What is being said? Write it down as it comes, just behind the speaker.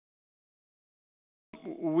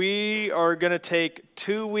We are going to take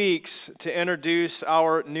 2 weeks to introduce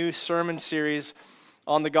our new sermon series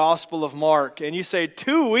on the Gospel of Mark. And you say,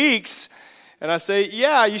 2 weeks? And I say,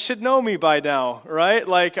 yeah, you should know me by now, right?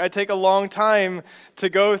 Like, I take a long time to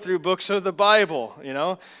go through books of the Bible, you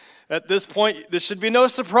know? At this point, there should be no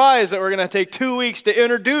surprise that we're going to take 2 weeks to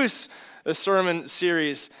introduce a sermon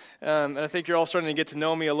series. And I think you're all starting to get to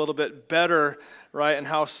know me a little bit better, right, and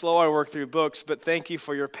how slow I work through books, but thank you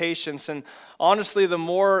for your patience. And honestly, the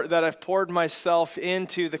more that I've poured myself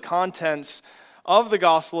into the contents of the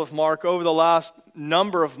Gospel of Mark over the last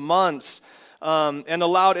number of months, and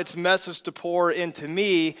allowed its message to pour into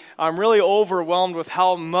me, I'm really overwhelmed with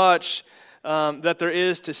how much that there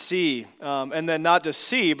is to see, and then not just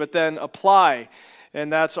see, but then apply. And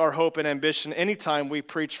that's our hope and ambition anytime we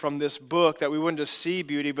preach from this book, that we wouldn't just see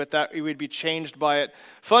beauty, but that we would be changed by it,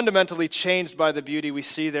 fundamentally changed by the beauty we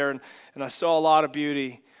see there. And I saw a lot of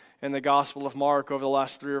beauty in the Gospel of Mark over the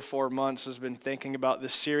last 3 or 4 months as I've been thinking about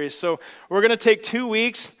this series. So we're going to take 2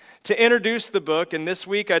 weeks to introduce the book. And this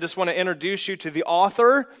week, I just want to introduce you to the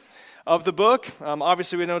author of the book.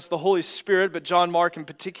 Obviously, we know it's the Holy Spirit, but John Mark in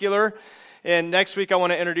particular. And next week, I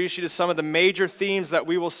want to introduce you to some of the major themes that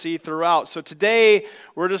we will see throughout. So today,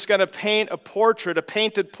 we're just going to paint a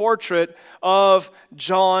painted portrait of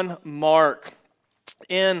John Mark.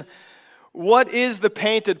 And what is the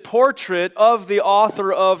painted portrait of the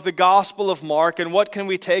author of the Gospel of Mark, and what can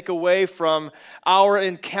we take away from our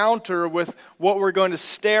encounter with what we're going to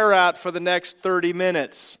stare at for the next 30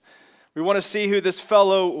 minutes? We want to see who this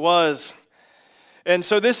fellow was. And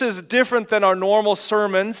so this is different than our normal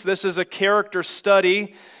sermons. This is a character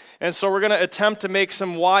study. And so we're going to attempt to make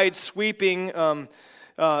some wide sweeping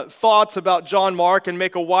thoughts about John Mark and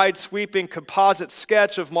make a wide sweeping composite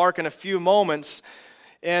sketch of Mark in a few moments.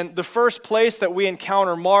 And the first place that we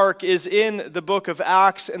encounter Mark is in the book of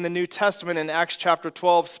Acts in the New Testament, in Acts chapter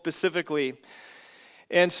 12 specifically.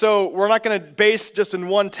 And so we're not going to base just in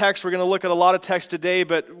one text. We're going to look at a lot of texts today,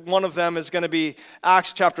 but one of them is going to be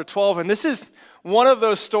Acts chapter 12. And this is one of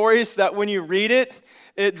those stories that when you read it,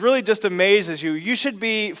 it really just amazes you. You should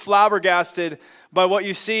be flabbergasted by what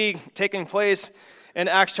you see taking place in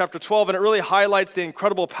Acts chapter 12, and it really highlights the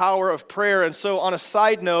incredible power of prayer. And so on a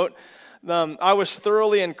side note, I was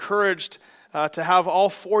thoroughly encouraged to have all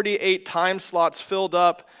 48 time slots filled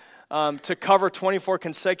up to cover 24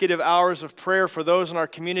 consecutive hours of prayer for those in our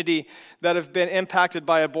community that have been impacted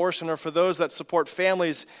by abortion, or for those that support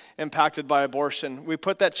families impacted by abortion. We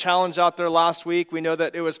put that challenge out there last week. We know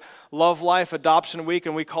that it was Love Life Adoption Week,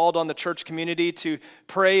 and we called on the church community to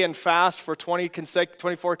pray and fast for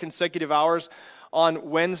 24 consecutive hours on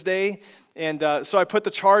Wednesday. And so I put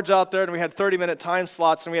the charge out there, and we had 30-minute time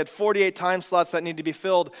slots, and we had 48 time slots that needed to be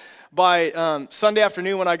filled. By Sunday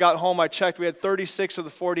afternoon when I got home, I checked, we had 36 of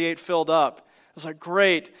the 48 filled up. I was like,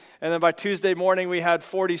 great. And then by Tuesday morning, we had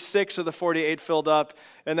 46 of the 48 filled up.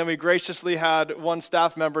 And then we graciously had one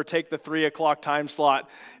staff member take the 3 o'clock time slot,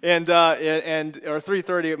 or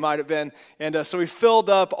 3:30 it might have been. And so we filled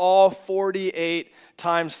up all 48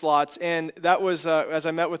 time slots. And that was, as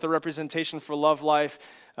I met with the representation for Love Life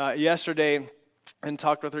yesterday and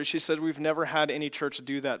talked with her, she said, we've never had any church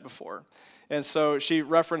do that before. And so she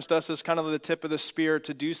referenced us as kind of the tip of the spear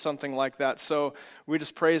to do something like that. So we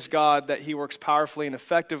just praise God that He works powerfully and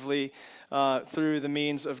effectively through the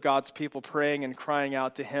means of God's people praying and crying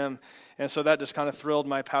out to Him. And so that just kind of thrilled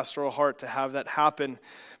my pastoral heart to have that happen.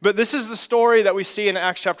 But this is the story that we see in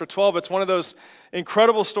Acts chapter 12. It's one of those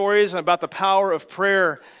incredible stories about the power of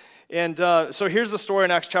prayer. And so here's the story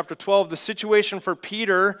in Acts chapter 12. The situation for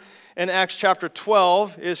Peter in Acts chapter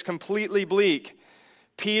 12 is completely bleak.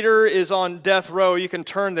 Peter is on death row. You can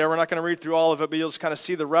turn there. We're not going to read through all of it, but you'll just kind of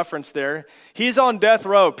see the reference there. He's on death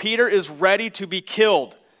row. Peter is ready to be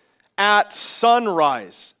killed at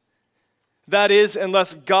sunrise. That is,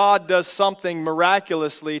 unless God does something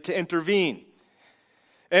miraculously to intervene.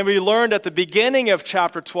 And we learned at the beginning of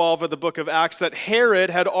chapter 12 of the book of Acts that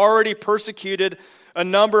Herod had already persecuted a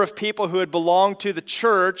number of people who had belonged to the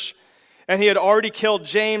church, and he had already killed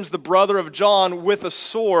James, the brother of John, with a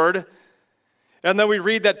sword. And then we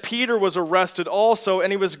read that Peter was arrested also,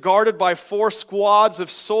 and he was guarded by 4 squads of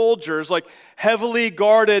soldiers, like heavily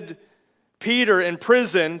guarded Peter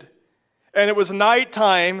imprisoned. And it was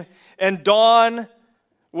nighttime, and dawn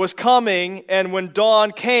was coming, and when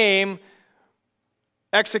dawn came,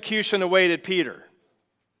 execution awaited Peter.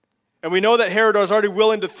 And we know that Herod was already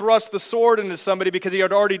willing to thrust the sword into somebody because he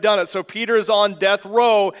had already done it. So Peter is on death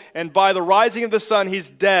row, and by the rising of the sun, he's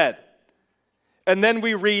dead. And then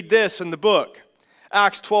we read this in the book.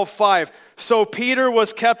 Acts 12:5. So Peter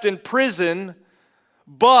was kept in prison,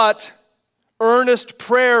 but earnest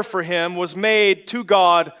prayer for him was made to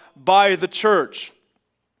God by the church.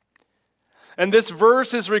 And this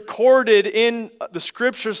verse is recorded in the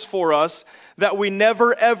scriptures for us that we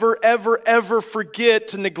never, ever, ever, ever forget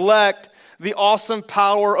to neglect the awesome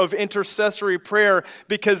power of intercessory prayer,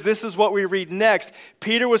 because this is what we read next.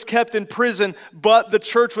 Peter was kept in prison, but the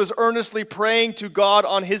church was earnestly praying to God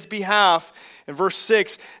on his behalf. In verse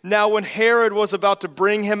 6, now when Herod was about to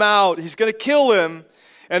bring him out, he's going to kill him.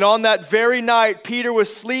 And on that very night, Peter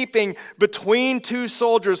was sleeping between two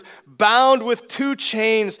soldiers, bound with two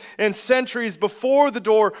chains, and sentries before the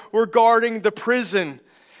door were guarding the prison.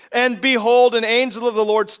 And behold, an angel of the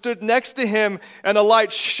Lord stood next to him, and a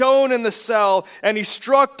light shone in the cell. And he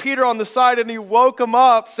struck Peter on the side, and he woke him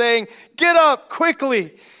up, saying, get up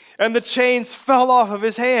quickly. And the chains fell off of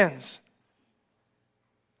his hands.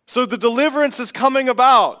 So the deliverance is coming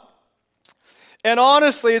about. And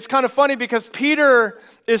honestly, it's kind of funny because Peter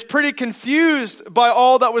is pretty confused by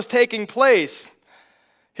all that was taking place.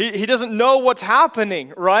 He doesn't know what's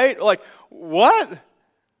happening, right? Like, what?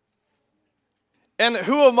 And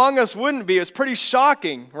who among us wouldn't be? It's pretty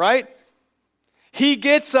shocking, right? He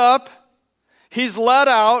gets up, he's let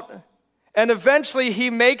out, and eventually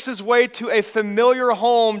he makes his way to a familiar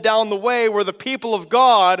home down the way where the people of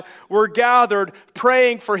God were gathered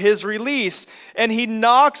praying for his release. And he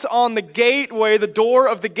knocks on the gateway, the door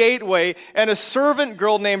of the gateway, and a servant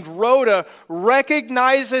girl named Rhoda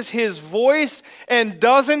recognizes his voice and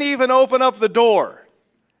doesn't even open up the door.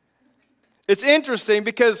 It's interesting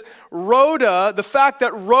because Rhoda, the fact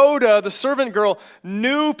that Rhoda, the servant girl,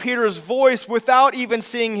 knew Peter's voice without even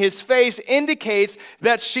seeing his face indicates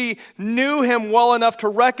that she knew him well enough to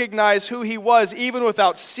recognize who he was even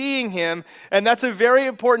without seeing him. And that's a very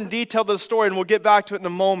important detail of the story, and we'll get back to it in a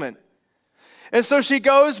moment. And so she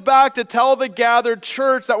goes back to tell the gathered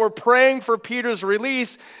church that were praying for Peter's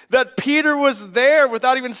release that Peter was there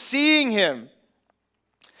without even seeing him.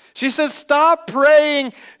 She says, stop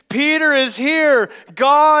praying. Peter is here.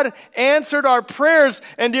 God answered our prayers.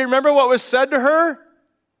 And do you remember what was said to her?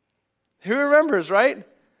 Who remembers, right?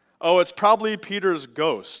 Oh, it's probably Peter's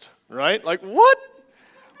ghost, right? Like, what?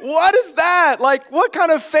 What is that? Like, what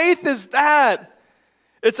kind of faith is that?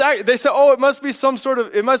 They say, oh, it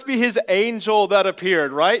must be his angel that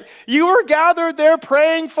appeared, right? You were gathered there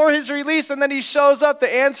praying for his release, and then he shows up,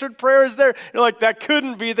 the answered prayer is there. You're like, that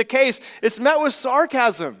couldn't be the case. It's met with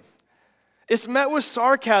sarcasm. It's met with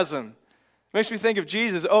sarcasm. Makes me think of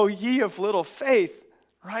Jesus, oh, ye of little faith,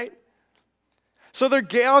 right? So they're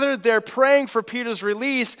gathered there praying for Peter's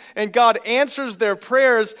release, and God answers their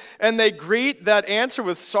prayers, and they greet that answer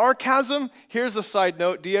with sarcasm. Here's a side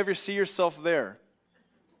note. Do you ever see yourself there?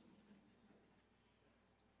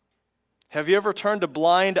 Have you ever turned a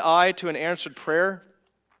blind eye to an answered prayer?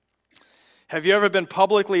 Have you ever been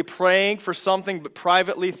publicly praying for something but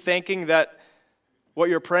privately thinking that what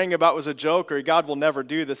you're praying about was a joke, or God will never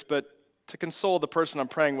do this, but to console the person I'm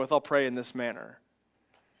praying with, I'll pray in this manner?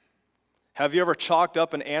 Have you ever chalked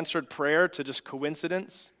up an answered prayer to just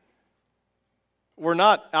coincidence? We're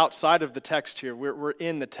not outside of the text here. We're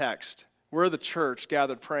in the text. We're the church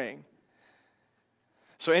gathered praying.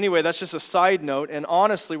 So anyway, that's just a side note. And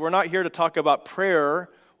honestly, we're not here to talk about prayer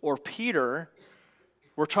or Peter.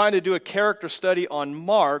 We're trying to do a character study on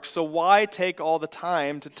Mark, so why take all the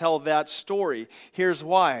time to tell that story? Here's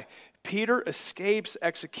why. Peter escapes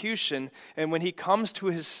execution, and when he comes to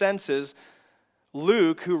his senses,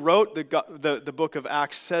 Luke, who wrote the book of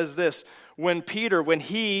Acts, says this: when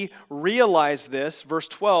he realized this, verse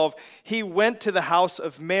 12, he went to the house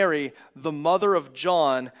of Mary, the mother of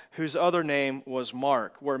John, whose other name was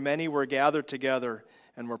Mark, where many were gathered together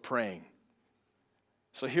and were praying.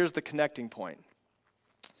 So here's the connecting point.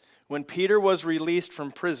 When Peter was released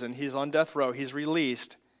from prison, he's on death row, he's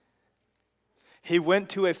released, he went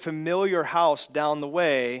to a familiar house down the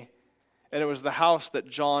way, and it was the house that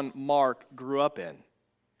John Mark grew up in.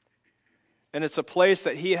 And it's a place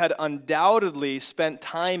that he had undoubtedly spent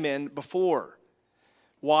time in before.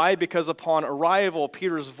 Why? Because upon arrival,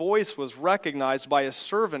 Peter's voice was recognized by a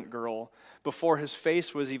servant girl before his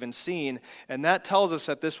face was even seen. And that tells us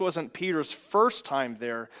that this wasn't Peter's first time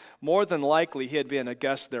there. More than likely, he had been a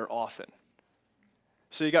guest there often.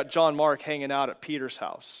 So you got John Mark hanging out at Peter's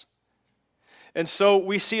house. And so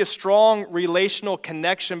we see a strong relational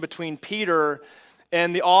connection between Peter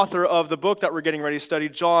and the author of the book that we're getting ready to study,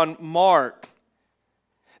 John Mark.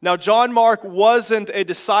 Now, John Mark wasn't a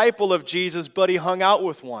disciple of Jesus, but he hung out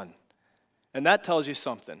with one. And that tells you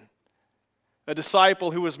something. A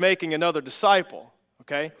disciple who was making another disciple,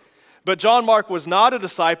 okay? But John Mark was not a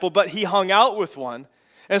disciple, but he hung out with one.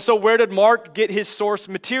 And so where did Mark get his source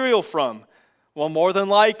material from? Well, more than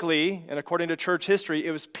likely, and according to church history,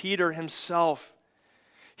 it was Peter himself.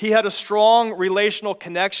 He had a strong relational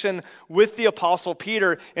connection with the Apostle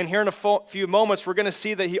Peter, and here in a few moments, we're going to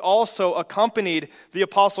see that he also accompanied the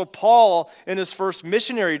Apostle Paul in his first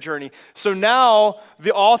missionary journey. So now,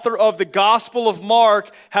 the author of the Gospel of Mark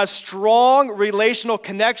has strong relational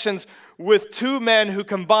connections with two men who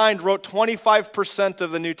combined wrote 25%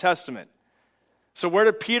 of the New Testament. So where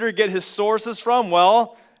did Peter get his sources from?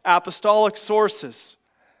 Well, apostolic sources.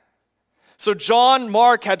 So John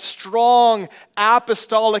Mark had strong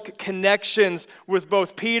apostolic connections with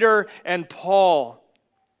both Peter and Paul.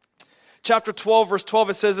 Chapter 12, verse 12,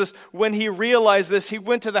 it says this, when he realized this, he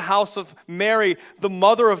went to the house of Mary, the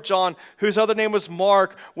mother of John, whose other name was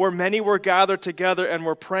Mark, where many were gathered together and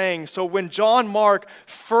were praying. So when John Mark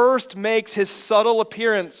first makes his subtle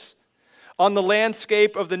appearance on the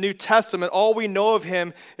landscape of the New Testament, all we know of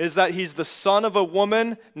him is that he's the son of a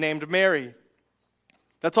woman named Mary.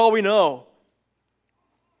 That's all we know.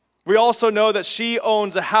 We also know that she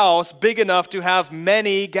owns a house big enough to have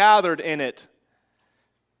many gathered in it.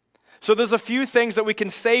 So there's a few things that we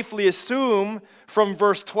can safely assume from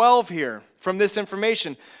verse 12 here, from this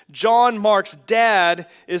information. John Mark's dad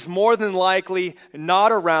is more than likely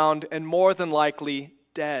not around and more than likely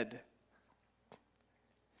dead.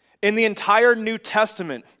 In the entire New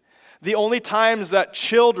Testament, the only times that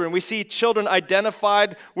we see children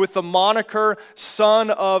identified with the moniker son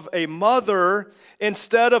of a mother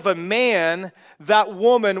instead of a man, that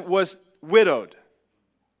woman was widowed.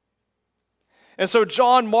 And so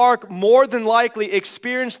John Mark more than likely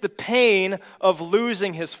experienced the pain of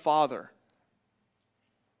losing his father.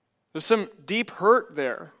 There's some deep hurt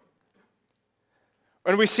there.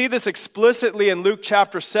 And we see this explicitly in Luke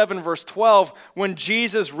chapter 7, verse 12, when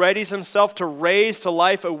Jesus readies himself to raise to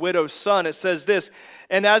life a widow's son. It says this,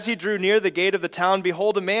 and as he drew near the gate of the town,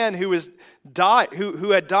 behold, a man who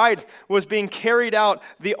had died was being carried out,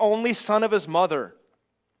 the only son of his mother.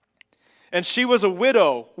 And she was a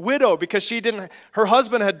widow because her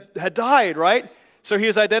husband had died, right? So he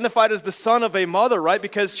was identified as the son of a mother, right?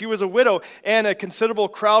 Because she was a widow, and a considerable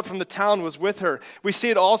crowd from the town was with her. We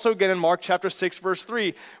see it also again in Mark chapter 6, verse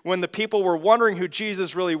 3. When the people were wondering who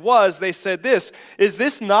Jesus really was, they said this, is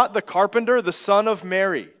this not the carpenter, the son of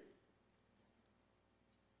Mary?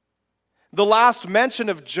 The last mention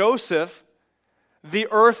of Joseph, the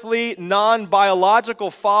earthly,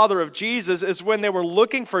 non-biological father of Jesus, is when they were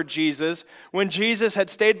looking for Jesus, when Jesus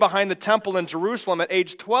had stayed behind the temple in Jerusalem at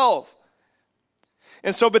age 12.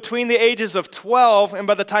 And so between the ages of 12 and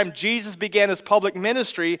by the time Jesus began his public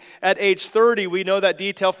ministry at age 30, we know that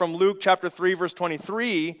detail from Luke chapter 3, verse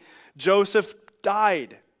 23, Joseph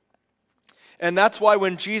died. And that's why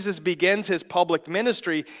when Jesus begins his public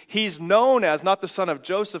ministry, he's known as not the son of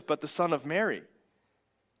Joseph, but the son of Mary.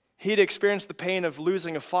 He'd experienced the pain of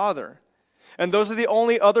losing a father. And those are the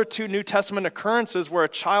only other two New Testament occurrences where a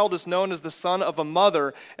child is known as the son of a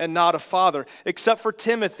mother and not a father, except for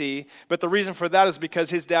Timothy, but the reason for that is because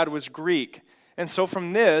his dad was Greek. And so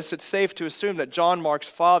from this, it's safe to assume that John Mark's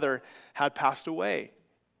father had passed away.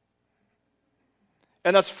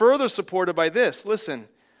 And that's further supported by this. Listen,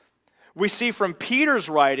 we see from Peter's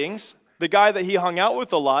writings, the guy that he hung out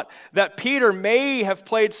with a lot, that Peter may have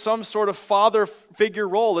played some sort of father figure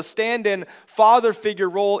role, a stand-in father figure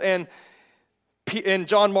role in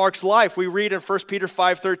John Mark's life. We read in 1 Peter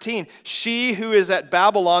 5:13, she who is at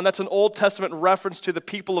Babylon, that's an Old Testament reference to the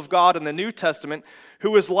people of God in the New Testament,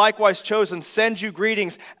 who is likewise chosen, sends you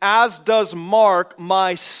greetings, as does Mark,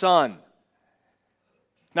 my son.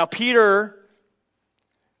 Now, Peter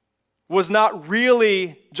was not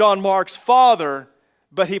really John Mark's father,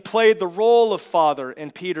 but he played the role of father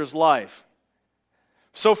in Peter's life.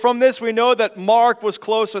 So from this, we know that Mark was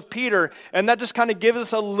close with Peter, and that just kind of gives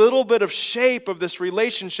us a little bit of shape of this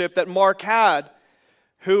relationship that Mark had,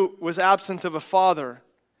 who was absent of a father.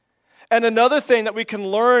 And another thing that we can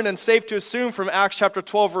learn and safe to assume from Acts chapter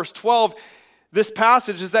 12, verse 12, this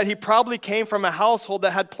passage is that he probably came from a household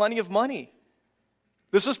that had plenty of money.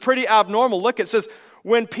 This was pretty abnormal. Look, it says,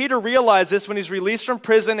 when Peter realized this, when he's released from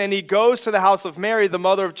prison and he goes to the house of Mary, the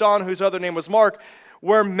mother of John, whose other name was Mark,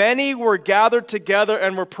 where many were gathered together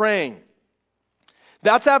and were praying.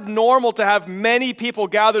 That's abnormal to have many people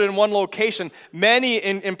gathered in one location. Many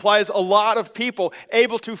implies a lot of people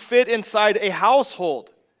able to fit inside a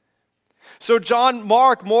household. So John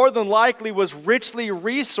Mark more than likely was richly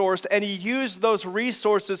resourced, and he used those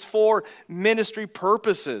resources for ministry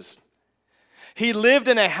purposes. He lived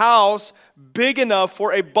in a house big enough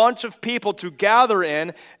for a bunch of people to gather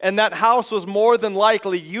in, and that house was more than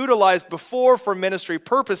likely utilized before for ministry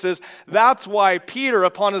purposes. That's why Peter,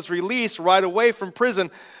 upon his release right away from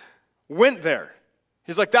prison, went there.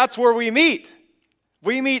 He's like, that's where we meet.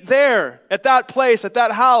 We meet there, at that place, at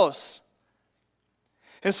that house.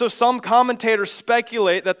 And so some commentators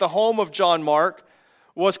speculate that the home of John Mark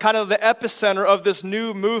was kind of the epicenter of this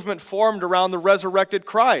new movement formed around the resurrected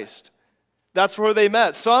Christ. That's where they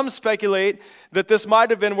met. Some speculate that this might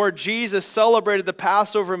have been where Jesus celebrated the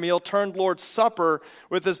Passover meal turned Lord's Supper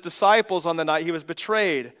with his disciples on the night he was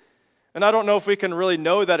betrayed. And I don't know if we can really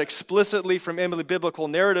know that explicitly from any biblical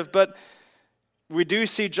narrative, but we do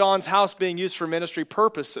see John's house being used for ministry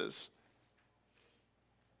purposes.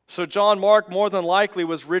 So John Mark more than likely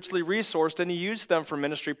was richly resourced, and he used them for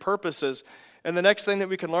ministry purposes. And the next thing that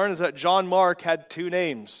we can learn is that John Mark had two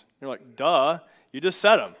names. You're like, duh, you just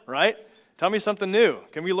said them, right? Tell me something new.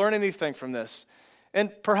 Can we learn anything from this?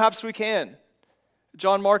 And perhaps we can.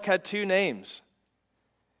 John Mark had two names.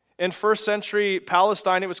 In first century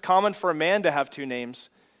Palestine, it was common for a man to have two names.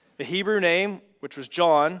 A Hebrew name, which was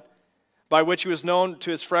John, by which he was known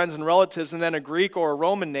to his friends and relatives, and then a Greek or a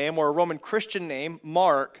Roman name or a Roman Christian name,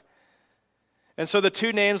 Mark. And so the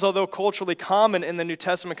two names, although culturally common in the New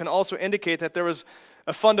Testament, can also indicate that there was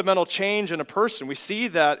a fundamental change in a person. We see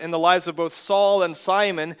that in the lives of both Saul and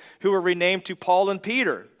Simon, who were renamed to Paul and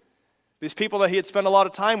Peter. These people that he had spent a lot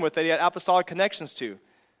of time with, that he had apostolic connections to.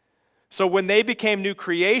 So when they became new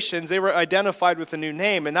creations, they were identified with a new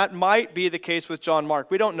name, and that might be the case with John Mark.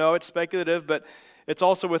 We don't know, it's speculative, but it's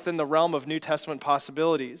also within the realm of New Testament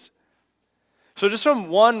possibilities. So just from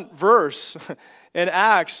one verse in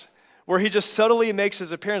Acts, where he just subtly makes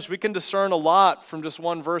his appearance, we can discern a lot from just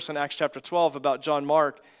one verse in Acts chapter 12 about John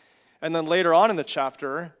Mark. And then later on in the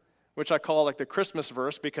chapter, which I call like the Christmas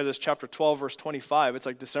verse because it's chapter 12, verse 25. It's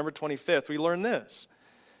like December 25th. We learn this.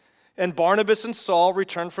 And Barnabas and Saul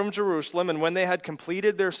returned from Jerusalem, and when they had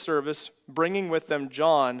completed their service, bringing with them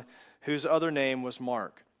John, whose other name was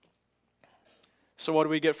Mark. So what do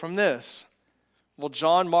we get from this? Well,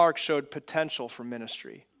 John Mark showed potential for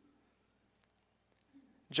ministry.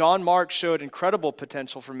 John Mark showed incredible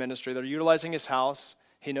potential for ministry. They're utilizing his house.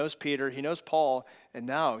 He knows Peter. He knows Paul. And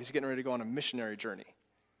now he's getting ready to go on a missionary journey.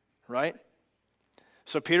 Right?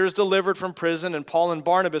 So Peter is delivered from prison, and Paul and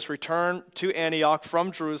Barnabas return to Antioch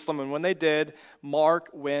from Jerusalem. And when they did, Mark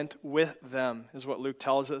went with them, is what Luke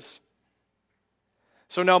tells us.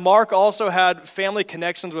 So now Mark also had family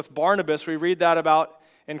connections with Barnabas. We read that about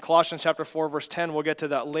in Colossians chapter 4, verse 10. We'll get to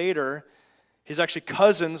that later. He's actually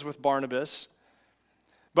cousins with Barnabas.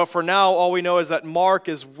 But for now, all we know is that Mark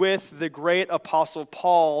is with the great apostle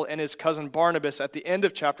Paul and his cousin Barnabas at the end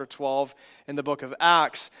of chapter 12 in the book of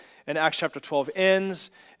Acts. And Acts chapter 12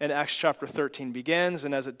 ends, and Acts chapter 13 begins.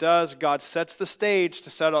 And as it does, God sets the stage to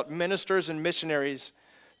set out ministers and missionaries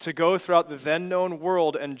to go throughout the then-known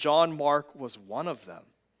world, and John Mark was one of them.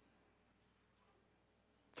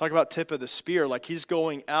 Talk about tip of the spear, like he's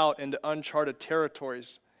going out into uncharted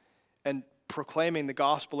territories and proclaiming the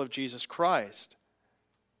gospel of Jesus Christ.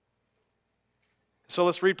 So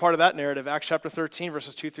let's read part of that narrative, Acts chapter 13,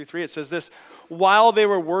 verses 2 through 3. It says this, while they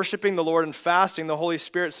were worshiping the Lord and fasting, the Holy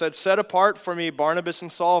Spirit said, set apart for me Barnabas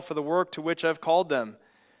and Saul for the work to which I've called them.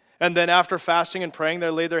 And then after fasting and praying, they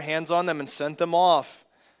laid their hands on them and sent them off.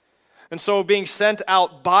 And so being sent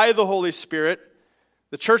out by the Holy Spirit,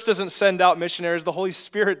 the church doesn't send out missionaries, the Holy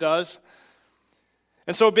Spirit does.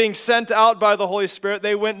 And so being sent out by the Holy Spirit,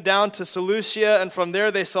 they went down to Seleucia, and from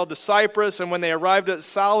there they sailed to Cyprus. And when they arrived at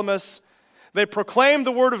Salamis, they proclaimed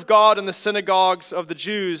the word of God in the synagogues of the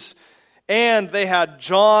Jews, and they had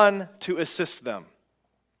John to assist them.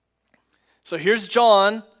 So here's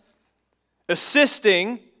John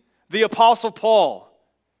assisting the Apostle Paul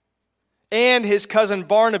and his cousin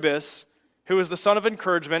Barnabas, who was the son of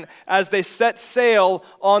encouragement, as they set sail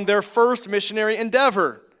on their first missionary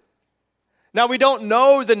endeavor. Now, we don't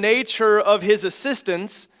know the nature of his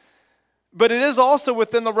assistance, but it is also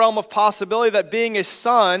within the realm of possibility that being a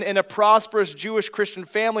son in a prosperous Jewish Christian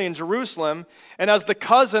family in Jerusalem, and as the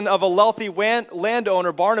cousin of a wealthy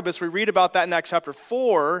landowner, Barnabas, we read about that in Acts chapter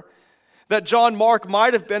 4, that John Mark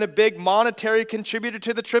might have been a big monetary contributor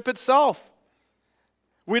to the trip itself.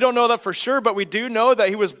 We don't know that for sure, but we do know that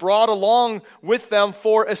he was brought along with them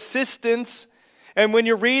for assistance. And when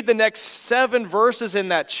you read the next 7 verses in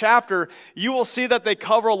that chapter, you will see that they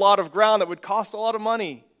cover a lot of ground that would cost a lot of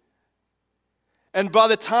money. And by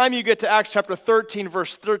the time you get to Acts chapter 13,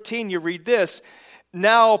 verse 13, you read this.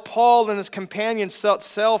 Now Paul and his companions set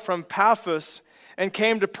sail from Paphos and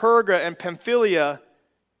came to Perga and Pamphylia,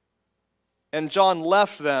 and John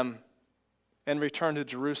left them and returned to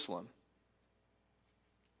Jerusalem.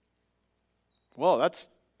 Well, that's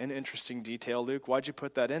an interesting detail, Luke. Why'd you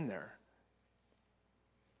put that in there?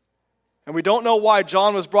 And we don't know why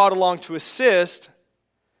John was brought along to assist,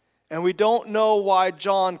 And we don't know why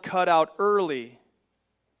John cut out early.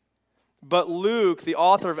 But Luke, the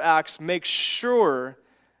author of Acts, makes sure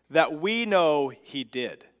that we know he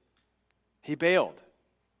did. He bailed.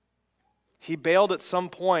 He bailed at some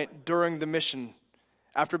point during the mission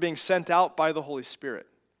after being sent out by the Holy Spirit.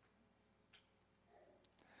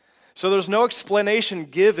 So there's no explanation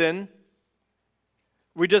given.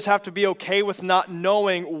 We just have to be okay with not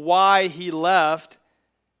knowing why he left.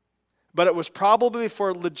 But it was probably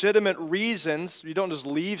for legitimate reasons. You don't just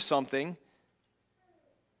leave something.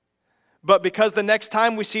 But because the next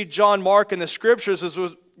time we see John Mark in the scriptures is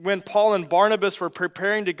when Paul and Barnabas were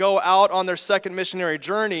preparing to go out on their second missionary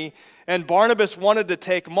journey, and Barnabas wanted to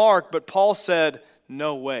take Mark, but Paul said,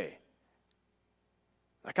 no way.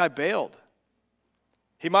 That guy bailed.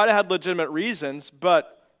 He might have had legitimate reasons,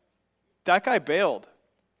 but that guy bailed.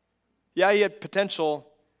 Yeah, he had potential,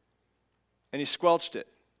 and he squelched it.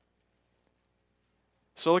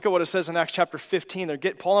 So look at what it says in Acts chapter 15.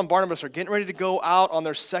 Paul and Barnabas are getting ready to go out on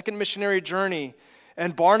their second missionary journey.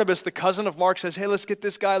 And Barnabas, the cousin of Mark, says, hey, let's get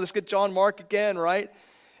this guy, let's get John Mark again, right?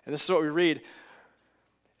 And this is what we read.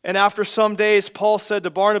 And after some days, Paul said to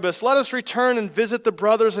Barnabas, let us return and visit the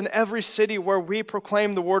brothers in every city where we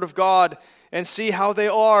proclaim the word of God and see how they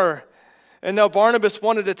are. And now Barnabas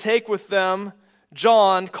wanted to take with them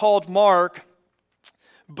John, called Mark,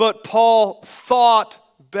 but Paul thought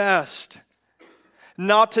best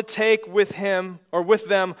not to take with him or with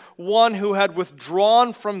them one who had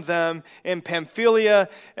withdrawn from them in Pamphylia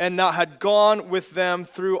and not had gone with them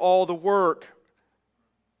through all the work.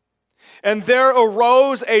 And there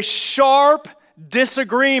arose a sharp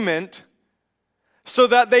disagreement so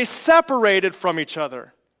that they separated from each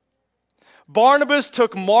other. Barnabas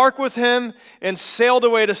took Mark with him and sailed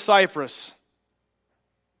away to Cyprus.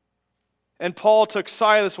 And Paul took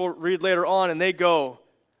Silas, we'll read later on, and they go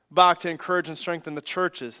back to encourage and strengthen the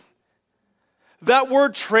churches. That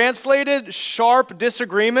word translated sharp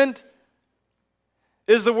disagreement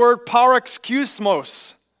is the word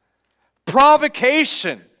paroxysmos,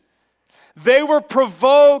 provocation. They were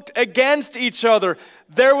provoked against each other.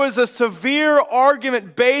 There was a severe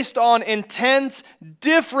argument based on intense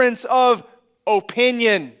difference of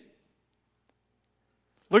opinion.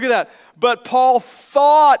 Look at that. But Paul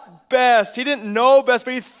thought best. He didn't know best,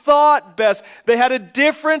 but he thought best. They had a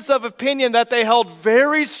difference of opinion that they held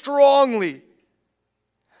very strongly.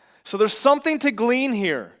 So there's something to glean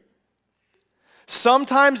here.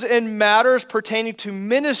 Sometimes in matters pertaining to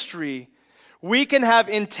ministry, we can have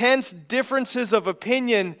intense differences of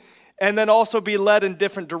opinion and then also be led in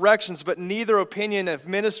different directions, but neither opinion of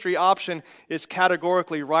ministry option is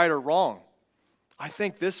categorically right or wrong. I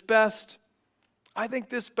think this best. I think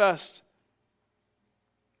this best.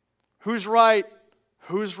 Who's right?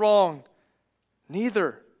 Who's wrong?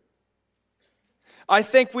 Neither. I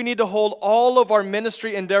think we need to hold all of our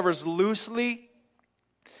ministry endeavors loosely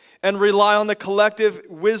and rely on the collective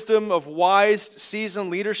wisdom of wise, seasoned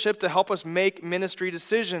leadership to help us make ministry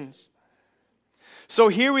decisions. So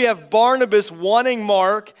here we have Barnabas wanting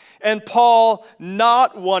Mark and Paul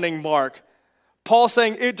not wanting Mark. Paul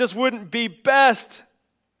saying it just wouldn't be best,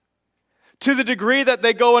 to the degree that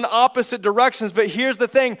they go in opposite directions. But here's the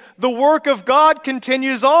thing, the work of God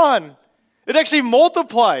continues on. It actually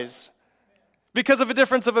multiplies because of a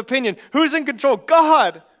difference of opinion. Who's in control?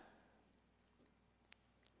 God.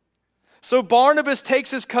 So Barnabas takes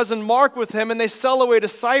his cousin Mark with him and they sail away to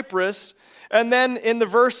Cyprus. And then in the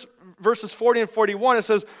verses 40 and 41, it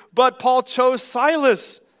says, but Paul chose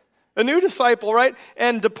Silas, a new disciple, right?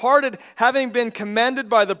 And departed, having been commended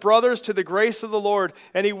by the brothers to the grace of the Lord.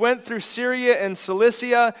 And he went through Syria and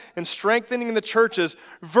Cilicia and strengthening the churches.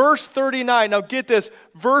 Verse 39, now get this,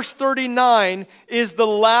 verse 39 is the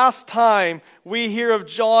last time we hear of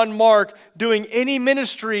John Mark doing any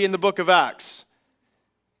ministry in the book of Acts.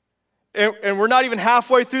 And we're not even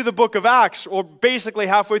halfway through the book of Acts, or basically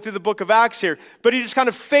halfway through the book of Acts here. But he just kind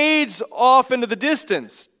of fades off into the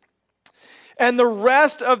distance. And the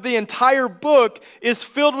rest of the entire book is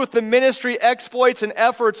filled with the ministry exploits and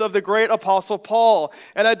efforts of the great apostle Paul.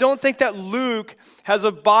 And I don't think that Luke has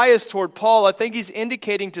a bias toward Paul. I think he's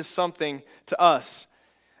indicating to something to us.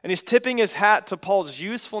 And he's tipping his hat to Paul's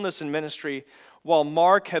usefulness in ministry while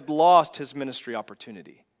Mark had lost his ministry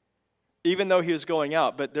opportunity, even though he was going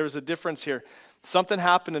out. But there's a difference here. Something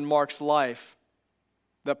happened in Mark's life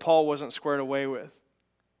that Paul wasn't squared away with.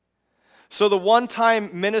 So the one-time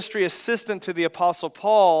ministry assistant to the Apostle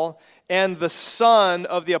Paul and the son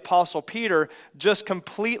of the Apostle Peter just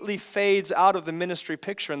completely fades out of the ministry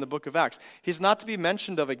picture in the book of Acts. He's not to be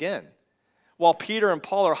mentioned of again, while Peter and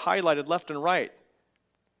Paul are highlighted left and right.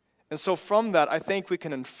 And so from that, I think we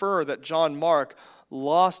can infer that John Mark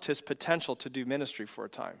lost his potential to do ministry for a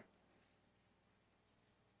time.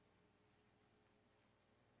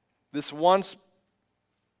 This once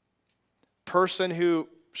person who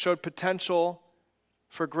showed potential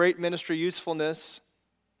for great ministry usefulness,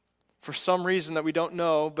 for some reason that we don't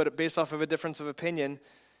know, but based off of a difference of opinion,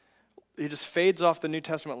 he just fades off the New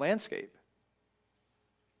Testament landscape.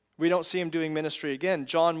 We don't see him doing ministry again.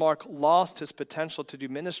 John Mark lost his potential to do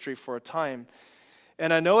ministry for a time.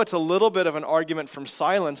 And I know it's a little bit of an argument from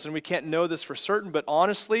silence, and we can't know this for certain, but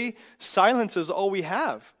honestly, silence is all we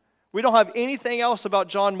have. We don't have anything else about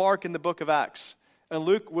John Mark in the book of Acts. And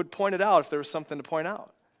Luke would point it out if there was something to point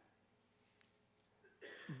out.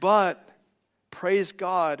 But, praise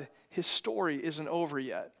God, his story isn't over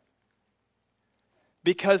yet.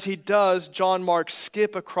 Because he does, John Mark,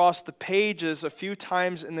 skip across the pages a few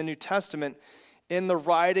times in the New Testament in the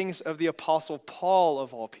writings of the Apostle Paul,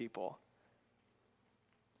 of all people.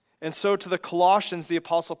 And so to the Colossians, the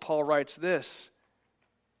Apostle Paul writes this: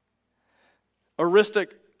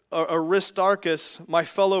 Aristarchus, my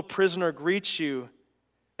fellow prisoner, greets you,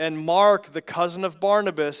 and Mark, the cousin of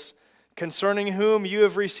Barnabas, concerning whom you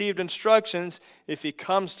have received instructions. If he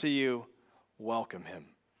comes to you, welcome him.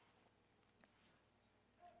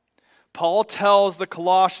 Paul tells the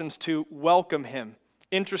Colossians to welcome him.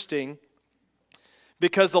 Interesting,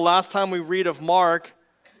 because the last time we read of Mark,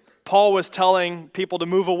 Paul was telling people to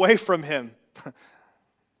move away from him.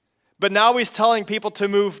 But now he's telling people to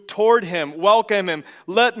move toward him, welcome him.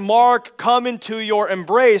 Let Mark come into your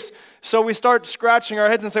embrace. So we start scratching our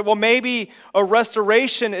heads and say, well, maybe a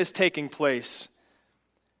restoration is taking place.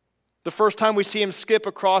 The first time we see him skip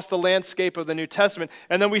across the landscape of the New Testament.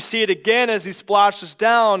 And then we see it again as he splashes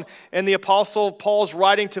down, and the Apostle Paul's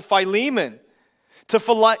writing to Philemon. To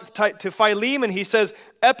Philemon, he says,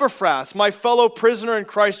 Epaphras, my fellow prisoner in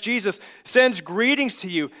Christ Jesus, sends greetings to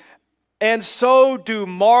you. And so do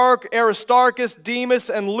Mark, Aristarchus, Demas,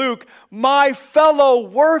 and Luke, my fellow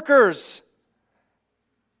workers.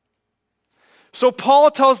 So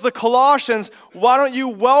Paul tells the Colossians, why don't you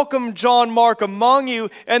welcome John Mark among you?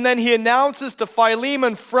 And then he announces to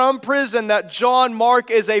Philemon from prison that John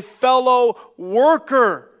Mark is a fellow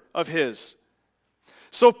worker of his.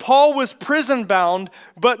 So Paul was prison bound,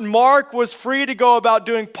 but Mark was free to go about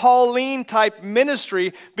doing Pauline type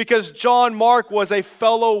ministry because John Mark was a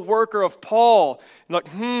fellow worker of Paul. Like,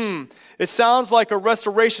 it sounds like a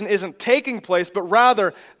restoration isn't taking place, but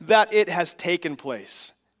rather that it has taken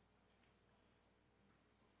place.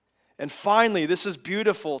 And finally, this is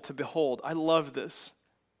beautiful to behold. I love this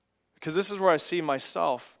because this is where I see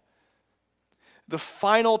myself. The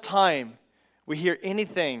final time we hear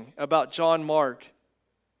anything about John Mark,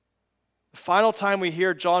 the final time we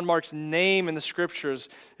hear John Mark's name in the scriptures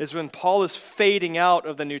is when Paul is fading out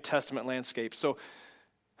of the New Testament landscape. So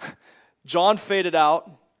John faded out,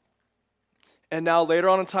 and now later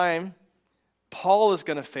on in time, Paul is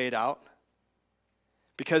going to fade out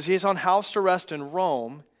because he's on house arrest in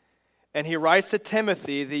Rome. And he writes to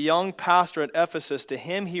Timothy, the young pastor at Ephesus. To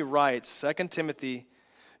him he writes, 2 Timothy,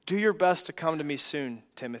 do your best to come to me soon,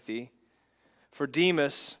 Timothy. For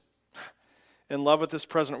Demas, in love with this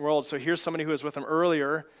present world. So here's somebody who was with him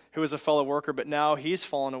earlier, who was a fellow worker, but now he's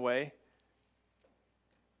fallen away.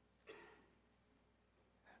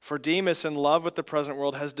 For Demas, in love with the present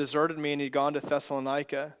world, has deserted me, and he's gone to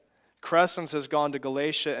Thessalonica. Crescens has gone to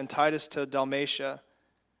Galatia, and Titus to Dalmatia.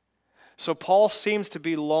 So Paul seems to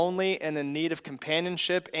be lonely and in need of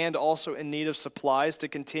companionship and also in need of supplies to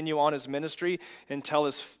continue on his ministry until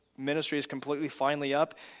his ministry is completely finally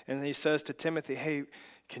up. And he says to Timothy, hey,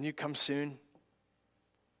 can you come soon?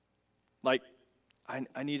 Like,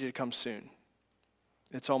 I need you to come soon.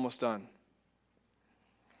 It's almost done.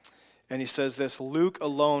 And he says this, Luke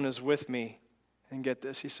alone is with me. And get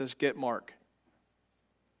this, he says, get Mark.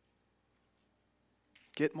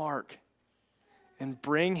 Get Mark. And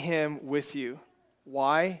bring him with you.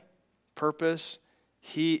 Why? Purpose?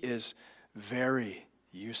 He is very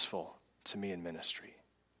useful to me in ministry.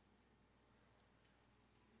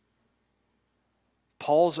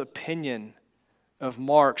 Paul's opinion of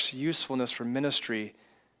Mark's usefulness for ministry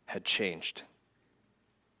had changed.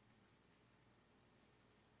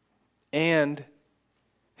 And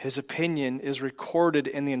his opinion is recorded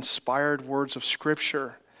in the inspired words of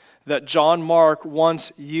Scripture that John Mark,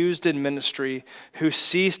 once used in ministry, who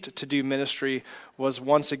ceased to do ministry, was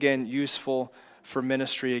once again useful for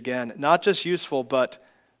ministry again. Not just useful, but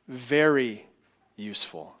very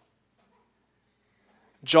useful.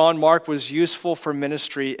 John Mark was useful for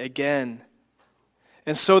ministry again.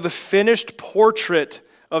 And so the finished portrait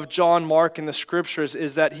of John Mark in the Scriptures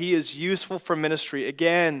is that he is useful for ministry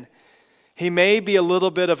again. He may be a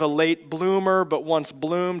little bit of a late bloomer, but once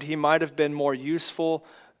bloomed, he might have been more useful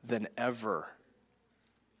than ever.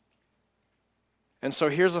 And so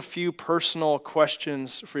here's a few personal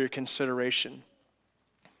questions for your consideration.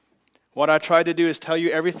 What I tried to do is tell you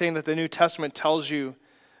everything that the New Testament tells you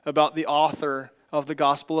about the author of the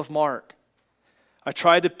Gospel of Mark. I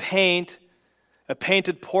tried to paint a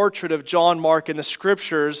painted portrait of John Mark in the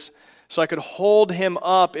Scriptures so I could hold him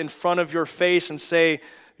up in front of your face and say,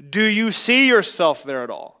 do you see yourself there at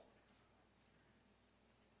all?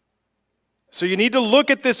 So you need to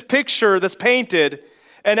look at this picture that's painted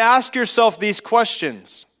and ask yourself these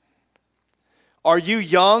questions. Are you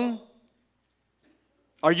young?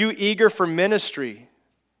 Are you eager for ministry?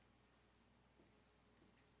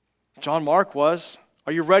 John Mark was.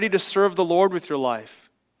 Are you ready to serve the Lord with your life?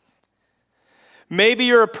 Maybe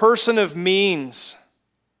you're a person of means.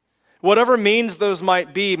 Whatever means those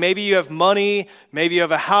might be. Maybe you have money, maybe you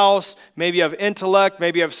have a house, maybe you have intellect,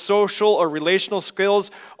 maybe you have social or relational skills.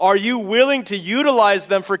 Are you willing to utilize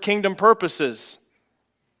them for kingdom purposes?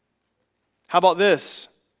 How about this?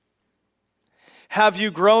 Have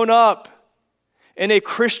you grown up in a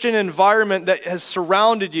Christian environment that has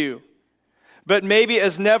surrounded you, but maybe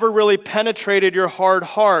has never really penetrated your hard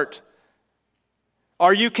heart?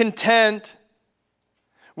 Are you content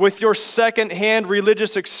with your second-hand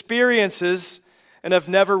religious experiences and have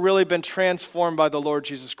never really been transformed by the Lord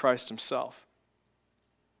Jesus Christ himself?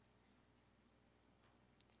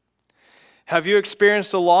 Have you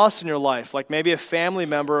experienced a loss in your life, like maybe a family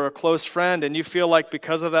member or a close friend, and you feel like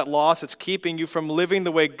because of that loss, it's keeping you from living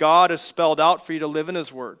the way God has spelled out for you to live in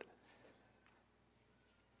his word?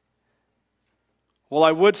 Well,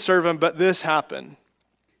 I would serve him, but this happened.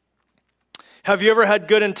 Have you ever had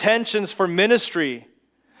good intentions for ministry,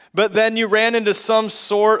 but then you ran into some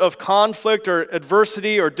sort of conflict or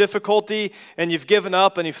adversity or difficulty, and you've given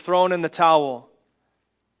up and you've thrown in the towel?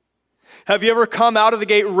 Have you ever come out of the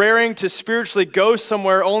gate raring to spiritually go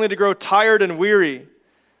somewhere only to grow tired and weary?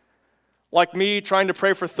 Like me trying to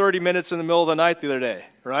pray for 30 minutes in the middle of the night the other day,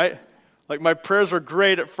 right? Like my prayers were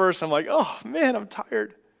great at first. I'm like, oh man, I'm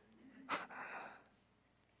tired.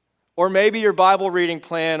 Or maybe your Bible reading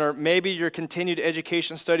plan, or maybe your continued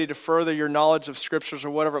education study to further your knowledge of scriptures, or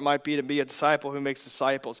whatever it might be to be a disciple who makes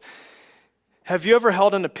disciples. Have you ever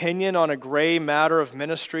held an opinion on a gray matter of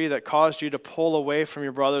ministry that caused you to pull away from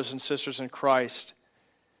your brothers and sisters in Christ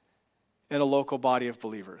in a local body of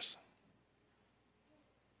believers?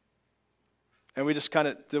 And we just kind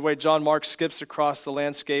of, the way John Mark skips across the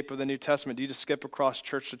landscape of the New Testament, do you just skip across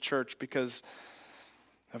church to church because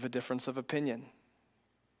of a difference of opinion?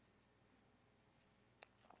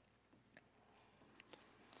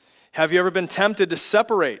 Have you ever been tempted to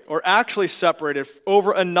separate or actually separated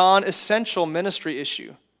over a non-essential ministry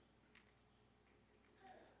issue?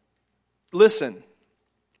 Listen,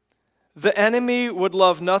 the enemy would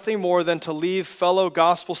love nothing more than to leave fellow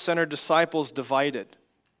gospel-centered disciples divided.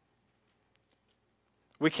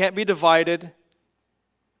 We can't be divided.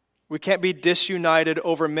 We can't be disunited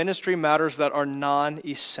over ministry matters that are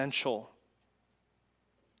non-essential.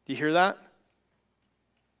 Do you hear that?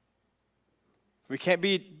 We can't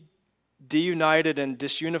be deunited and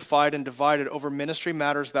disunified and divided over ministry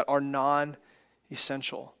matters that are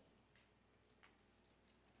non-essential.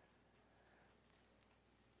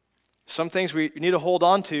 Some things we need to hold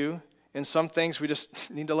on to, and some things we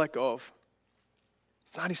just need to let go of.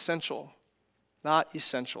 Not essential. Not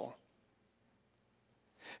essential.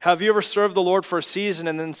 Have you ever served the Lord for a season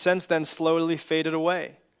and then since then slowly faded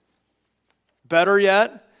away? Better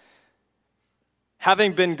yet,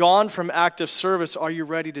 having been gone from active service, are you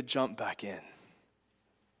ready to jump back in?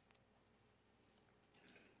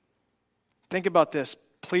 Think about this,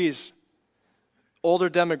 please. Older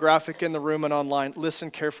demographic in the room and online,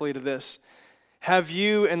 listen carefully to this. Have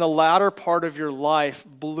you, in the latter part of your life,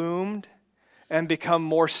 bloomed and become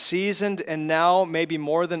more seasoned and now, maybe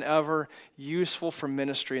more than ever, useful for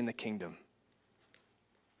ministry in the kingdom?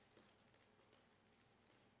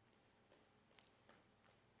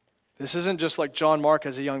 This isn't just like John Mark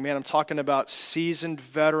as a young man. I'm talking about seasoned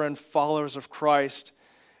veteran followers of Christ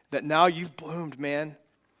that now you've bloomed, man,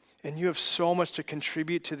 and you have so much to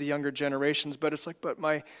contribute to the younger generations. But it's like, but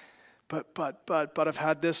I've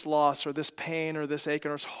had this loss or this pain or this ache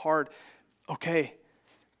or it's hard. Okay,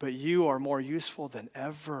 but you are more useful than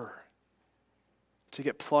ever to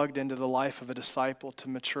get plugged into the life of a disciple to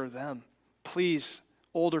mature them. Please,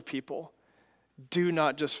 older people, do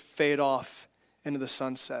not just fade off into the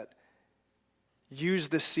sunset. Use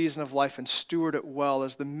this season of life and steward it well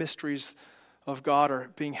as the mysteries of God are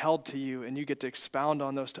being held to you and you get to expound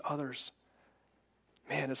on those to others.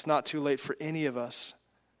 Man, it's not too late for any of us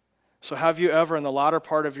So have you ever in the latter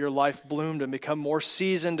part of your life bloomed and become more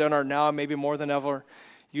seasoned and are now maybe more than ever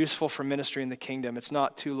useful for ministry in the kingdom? It's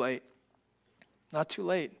not too late. Not too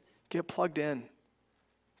late. Get plugged in.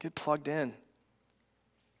 Get plugged in.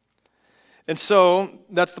 And so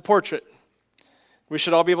that's the portrait. We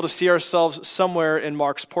should all be able to see ourselves somewhere in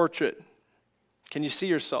Mark's portrait. Can you see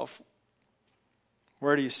yourself?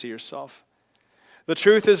 Where do you see yourself? The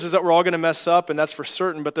truth is that we're all going to mess up, and that's for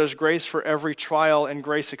certain, but there's grace for every trial and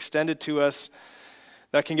grace extended to us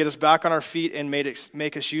that can get us back on our feet and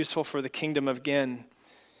make us useful for the kingdom again.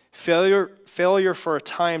 Failure for a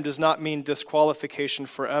time does not mean disqualification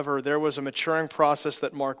forever. There was a maturing process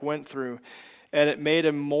that Mark went through, and it made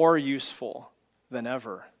him more useful than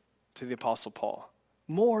ever to the Apostle Paul.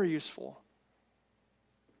 More useful.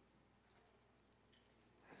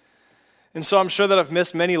 And so I'm sure that I've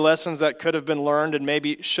missed many lessons that could have been learned and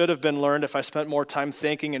maybe should have been learned if I spent more time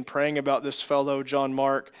thinking and praying about this fellow, John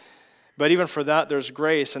Mark. But even for that, there's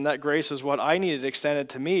grace, and that grace is what I needed extended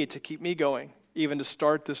to me to keep me going, even to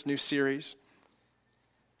start this new series.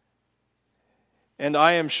 And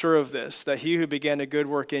I am sure of this, that he who began a good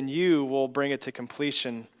work in you will bring it to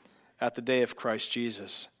completion at the day of Christ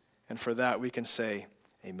Jesus. And for that we can say,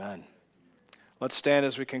 amen. Let's stand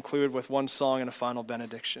as we conclude with one song and a final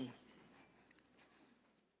benediction.